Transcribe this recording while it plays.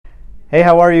Hey,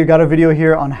 how are you? Got a video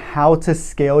here on how to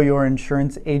scale your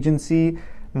insurance agency.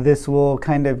 This will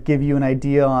kind of give you an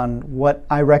idea on what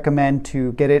I recommend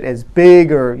to get it as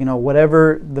big or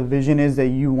whatever the vision is that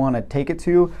you want to take it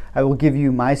to. I will give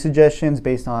you my suggestions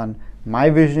based on my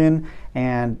vision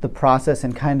and the process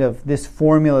and kind of this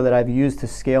formula that I've used to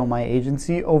scale my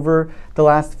agency over the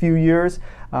last few years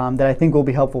that I think will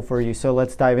be helpful for you. So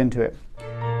let's dive into it.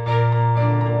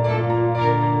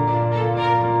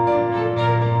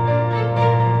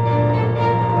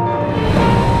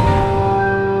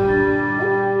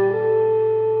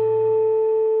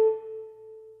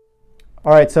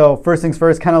 All right, so first things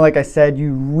first, kind of like I said,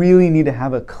 you really need to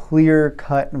have a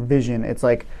clear-cut vision. It's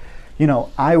like,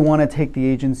 I want to take the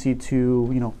agency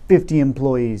to, 50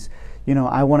 employees.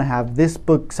 I want to have this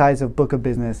size of book of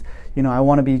business. I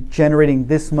want to be generating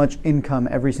this much income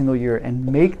every single year, and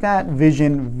make that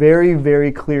vision very,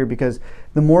 very clear, because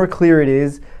the more clear it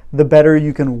is, the better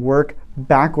you can work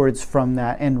backwards from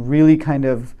that and really kind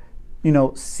of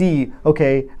see,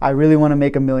 okay, I really want to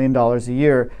make $1 million a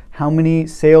year. How many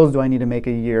sales do I need to make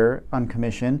a year on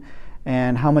commission?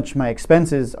 And how much my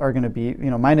expenses are going to be,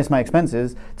 minus my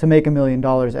expenses to make $1 million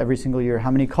every single year.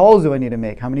 How many calls do I need to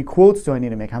make? How many quotes do I need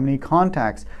to make? How many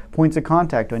contacts, points of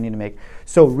contact do I need to make?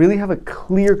 So really have a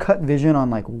clear-cut vision on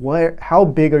like how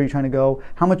big are you trying to go?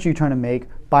 How much are you trying to make?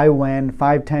 By when?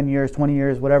 5, 10 years, 20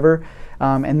 years, whatever.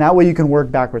 And that way you can work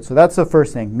backwards. So that's the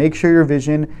first thing. Make sure your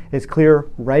vision is clear.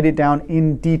 Write it down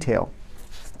in detail.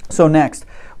 So next,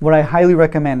 what I highly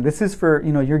recommend, this is for,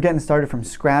 you're getting started from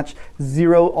scratch,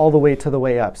 0 all the way to the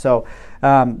way up. So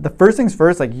the first things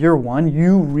first, like year 1,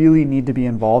 you really need to be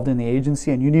involved in the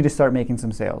agency and you need to start making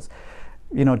some sales.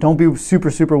 Don't be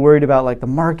super worried about like the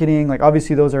marketing. Like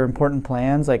obviously those are important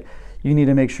plans. Like you need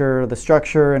to make sure the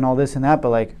structure and all this and that, but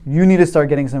like you need to start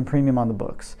getting some premium on the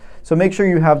books. So make sure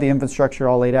you have the infrastructure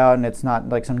all laid out and it's not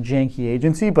like some janky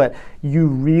agency, but you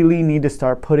really need to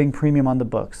start putting premium on the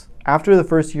books. After the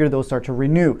first year, they'll start to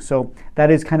renew. So that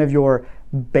is kind of your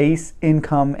base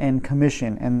income and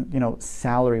commission and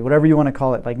salary, whatever you want to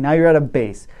call it. Like now you're at a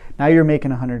base. Now you're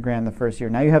making 100 grand the first year.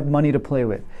 Now you have money to play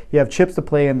with. You have chips to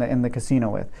play in the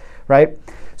casino with, right?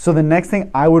 So the next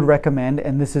thing I would recommend,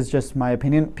 and this is just my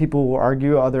opinion, people will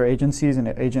argue, other agencies and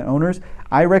agent owners,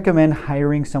 I recommend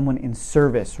hiring someone in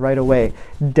service right away,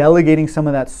 delegating some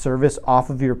of that service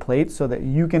off of your plate so that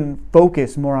you can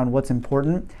focus more on what's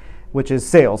important, which is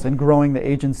sales and growing the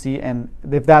agency. And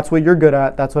if that's what you're good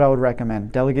at, that's what I would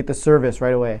recommend. Delegate the service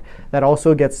right away. That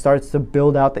also starts to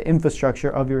build out the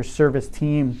infrastructure of your service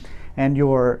team and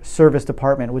your service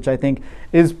department, which I think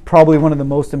is probably one of the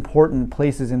most important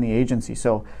places in the agency.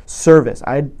 So service,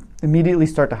 I'd immediately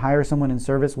start to hire someone in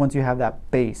service once you have that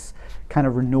base kind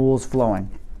of renewals flowing.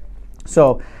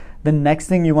 So the next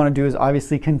thing you want to do is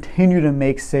obviously continue to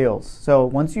make sales. So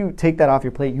once you take that off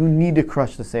your plate, you need to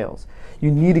crush the sales. You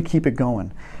need to keep it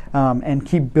going and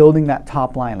keep building that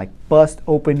top line. Like bust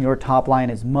open your top line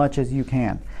as much as you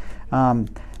can.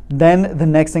 Then the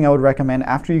next thing I would recommend,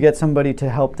 after you get somebody to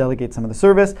help delegate some of the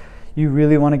service, you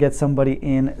really want to get somebody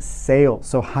in sales.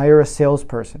 So hire a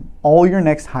salesperson. All your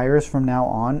next hires from now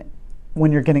on,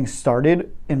 when you're getting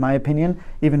started, in my opinion,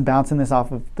 even bouncing this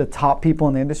off of the top people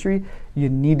in the industry, you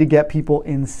need to get people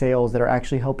in sales that are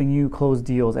actually helping you close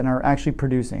deals and are actually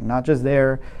producing, not just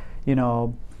there,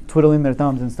 twiddling their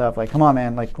thumbs and stuff. Like, come on,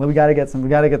 man, like we gotta get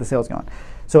the sales going.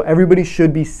 So everybody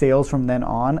should be sales from then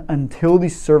on until the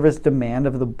service demand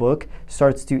of the book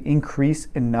starts to increase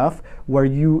enough where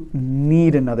you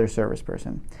need another service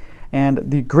person. And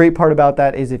the great part about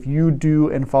that is if you do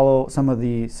and follow some of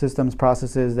the systems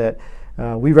processes that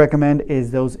we recommend,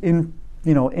 is those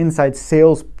inside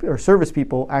sales or service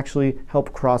people actually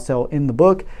help cross-sell in the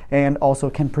book and also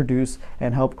can produce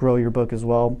and help grow your book as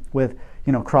well with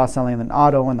cross-selling in the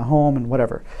auto and the home and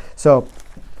whatever. So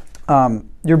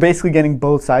you're basically getting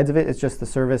both sides of it. It's just the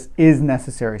service is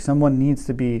necessary. Someone needs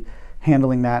to be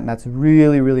handling that, and that's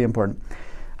really, really important.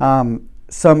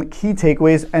 Some key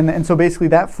takeaways, and so basically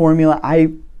that formula,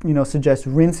 I suggest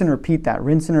rinse and repeat that.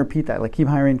 Like keep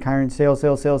hiring sales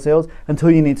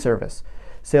until you need service.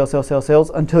 Sales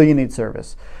until you need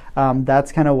service.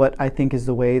 That's kind of what I think is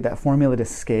the way, that formula to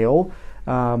scale.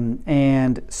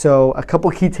 And so a couple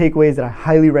key takeaways that I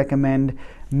highly recommend: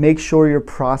 make sure your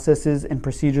processes and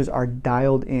procedures are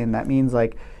dialed in. That means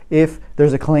like if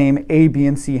there's a claim, A, B,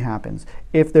 and C happens.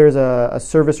 If there's a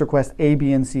service request, A,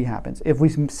 B, and C happens. If we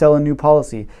sell a new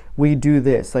policy, we do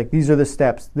this. Like these are the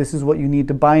steps. This is what you need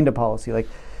to bind a policy. Like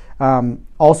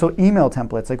also email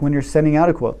templates. Like when you're sending out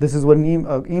a quote, this is what an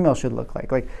email should look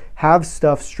like. Like have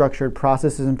stuff structured,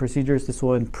 processes and procedures. This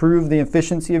will improve the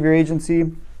efficiency of your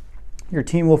agency. Your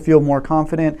team will feel more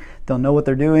confident. They'll know what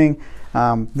they're doing.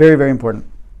 Very, very important.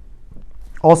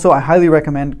 Also, I highly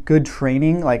recommend good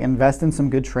training, like invest in some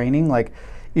good training, like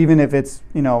even if it's,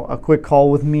 a quick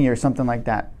call with me or something like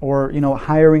that, or,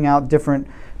 hiring out different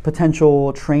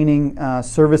potential training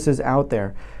services out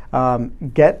there.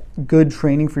 Get good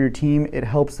training for your team. It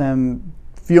helps them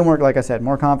feel more, like I said,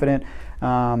 more confident,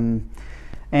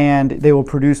 and they will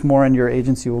produce more and your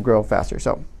agency will grow faster.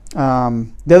 So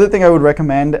the other thing I would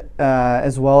recommend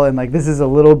as well, and like this is a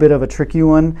little bit of a tricky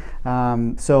one,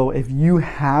 so if you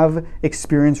have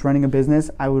experience running a business,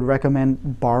 I would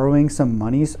recommend borrowing some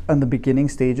monies in the beginning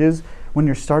stages. When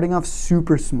you're starting off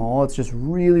super small, it's just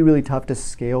really, really tough to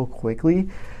scale quickly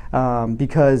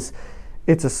because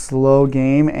it's a slow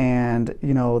game, and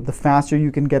the faster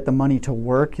you can get the money to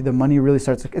work, the money really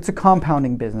starts. It's a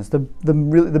compounding business. The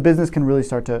business can really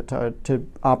start to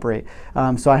operate.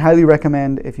 So I highly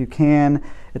recommend, if you can.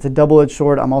 It's a double-edged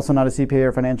sword. I'm also not a CPA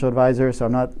or financial advisor, so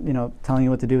I'm not telling you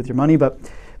what to do with your money, but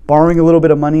borrowing a little bit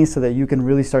of money so that you can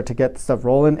really start to get stuff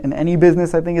rolling. And any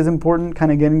business, I think, is important,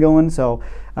 kind of getting going. So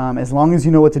as long as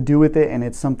you know what to do with it, and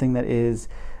it's something that is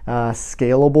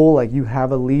scalable, like you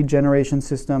have a lead generation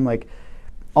system, like.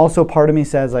 Also, part of me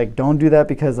says, like, don't do that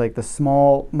because, like, the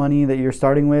small money that you're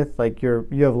starting with, like, you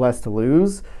have less to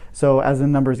lose. So as the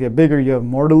numbers get bigger, you have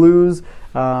more to lose,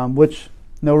 which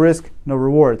no risk, no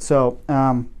reward. So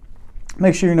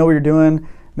make sure you know what you're doing.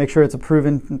 Make sure it's a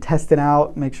proven and tested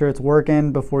out. Make sure it's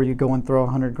working before you go and throw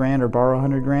 $100,000 or borrow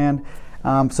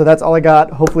 $100,000. So that's all I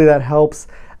got. Hopefully that helps.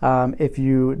 If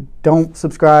you don't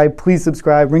subscribe, please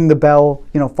subscribe, ring the bell,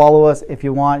 follow us if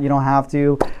you want. You don't have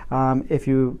to. If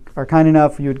you are kind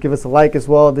enough, you would give us a like as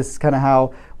well. This is kind of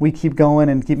how we keep going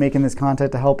and keep making this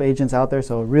content to help agents out there.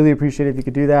 So really appreciate it if you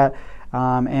could do that.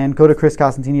 And go to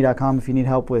chriscostantini.com if you need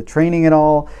help with training at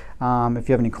all. If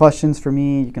you have any questions for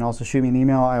me, you can also shoot me an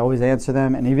email. I always answer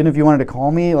them. And even if you wanted to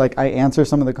call me, like I answer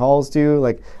some of the calls too.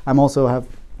 Like I'm also have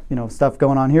stuff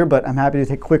going on here, but I'm happy to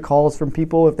take quick calls from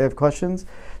people if they have questions.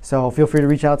 So feel free to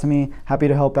reach out to me. Happy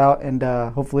to help out, and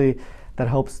hopefully that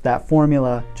helps that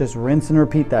formula. Just rinse and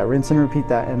repeat that,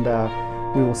 and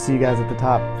we will see you guys at the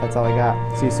top. That's all I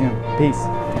got. See you soon.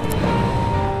 Peace.